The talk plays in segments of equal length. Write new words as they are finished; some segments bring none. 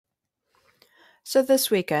So this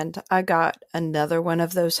weekend, I got another one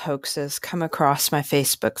of those hoaxes come across my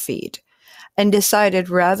Facebook feed and decided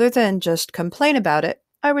rather than just complain about it,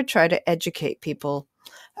 I would try to educate people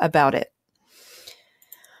about it.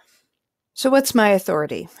 So, what's my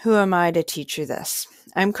authority? Who am I to teach you this?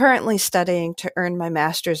 I'm currently studying to earn my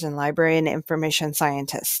master's in library and information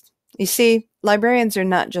scientist. You see, librarians are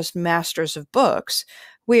not just masters of books,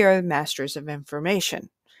 we are masters of information.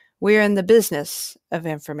 We are in the business of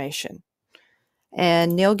information.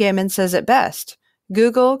 And Neil Gaiman says it best: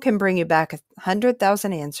 Google can bring you back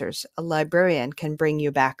 100,000 answers. A librarian can bring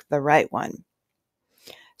you back the right one.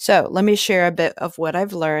 So let me share a bit of what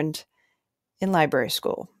I've learned in library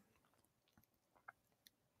school.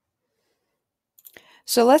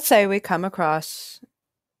 So let's say we come across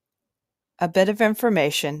a bit of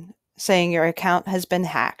information saying your account has been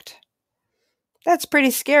hacked. That's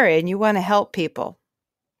pretty scary and you want to help people.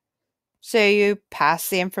 So you pass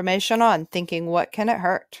the information on thinking, what can it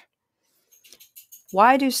hurt?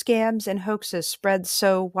 Why do scams and hoaxes spread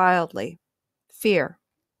so wildly? Fear.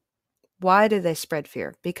 Why do they spread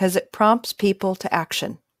fear? Because it prompts people to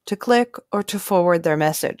action, to click or to forward their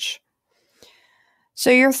message. So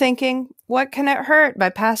you're thinking, what can it hurt by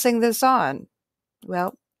passing this on?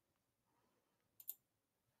 Well,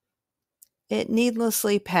 it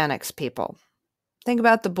needlessly panics people. Think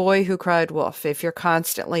about the boy who cried wolf. If you're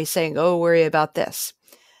constantly saying, oh, worry about this,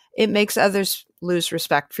 it makes others lose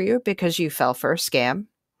respect for you because you fell for a scam.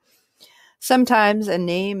 Sometimes a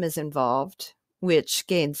name is involved, which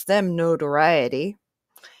gains them notoriety.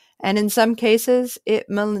 And in some cases, it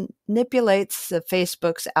manipulates the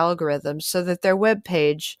Facebook's algorithms so that their web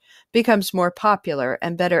page becomes more popular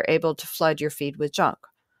and better able to flood your feed with junk.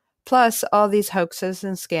 Plus, all these hoaxes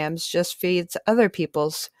and scams just feeds other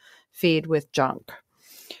people's feed with junk.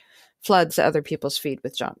 Floods other people's feed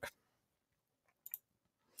with junk.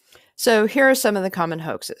 So here are some of the common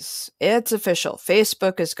hoaxes. It's official.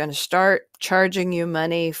 Facebook is going to start charging you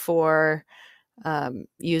money for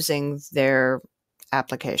using their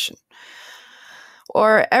application.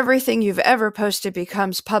 Or everything you've ever posted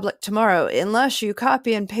becomes public tomorrow unless you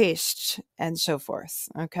copy and paste, and so forth.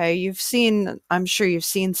 Okay, I'm sure you've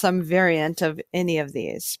seen some variant of any of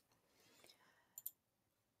these.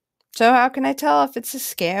 So how can I tell if it's a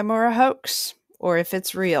scam or a hoax, or if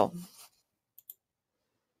it's real?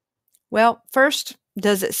 Well, first,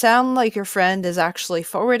 does it sound like your friend is actually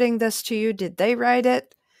forwarding this to you? Did they write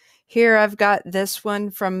it? Here, I've got this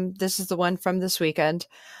is the one from this weekend.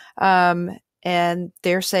 And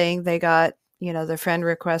they're saying they got, the friend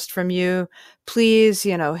request from you. Please,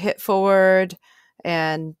 hit forward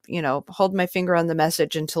and, hold my finger on the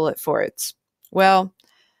message until it forwards. Well,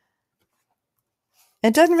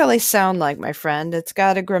 it doesn't really sound like my friend. It's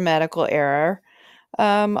got a grammatical error.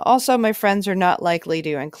 Also, my friends are not likely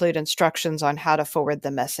to include instructions on how to forward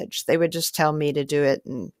the message. They would just tell me to do it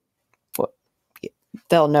and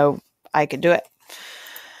they'll know I could do it.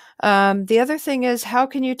 The other thing is, how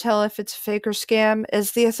can you tell if it's fake or scam?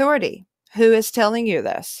 Is the authority. Who is telling you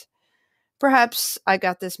this? Perhaps I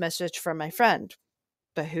got this message from my friend,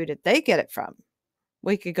 but who did they get it from?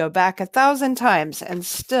 We could go back 1,000 times and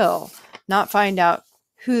still not find out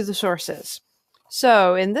who the source is.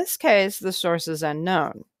 So in this case, the source is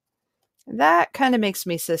unknown. That kind of makes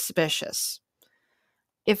me suspicious.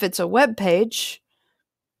 If it's a web page,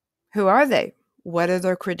 who are they? What are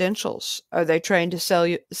their credentials? Are they trying to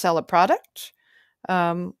sell a product?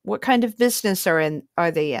 What kind of business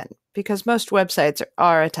are they in? Because most websites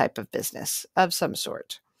are a type of business of some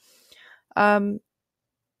sort.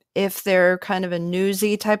 If they're kind of a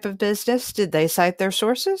newsy type of business, did they cite their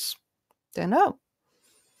sources? Don't know.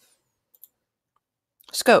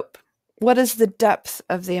 Scope. What is the depth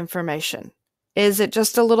of the information? Is it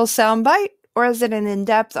just a little soundbite, or is it an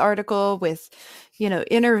in-depth article with,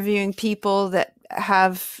 interviewing people that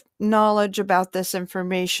have knowledge about this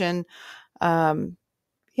information? So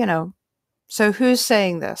who's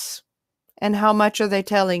saying this? And how much are they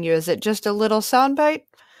telling you? Is it just a little soundbite,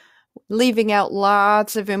 leaving out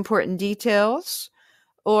lots of important details?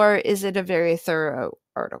 Or is it a very thorough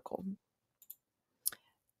article?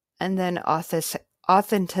 And then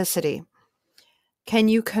authenticity. Can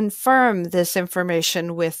you confirm this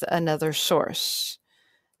information with another source?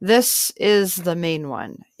 This is the main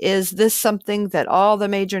one. Is this something that all the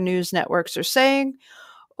major news networks are saying?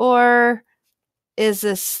 Or is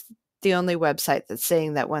this the only website that's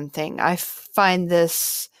saying that one thing? I find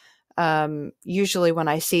this usually when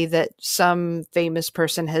I see that some famous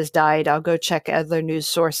person has died, I'll go check other news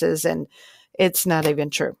sources and it's not even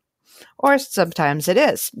true. Or sometimes it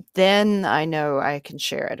is. Then I know I can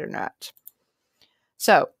share it or not.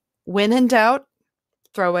 So when in doubt,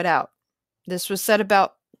 throw it out. This was said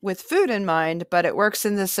about with food in mind, but it works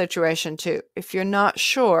in this situation too. If you're not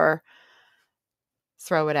sure,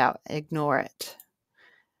 throw it out, ignore it.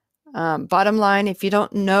 Bottom line, if you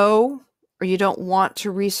don't know or you don't want to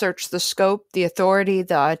research the scope, the authority,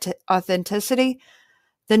 the authenticity,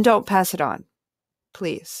 then don't pass it on.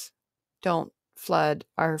 Please don't flood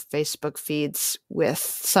our Facebook feeds with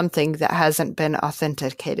something that hasn't been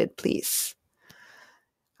authenticated, please.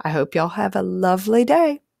 I hope y'all have a lovely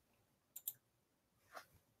day.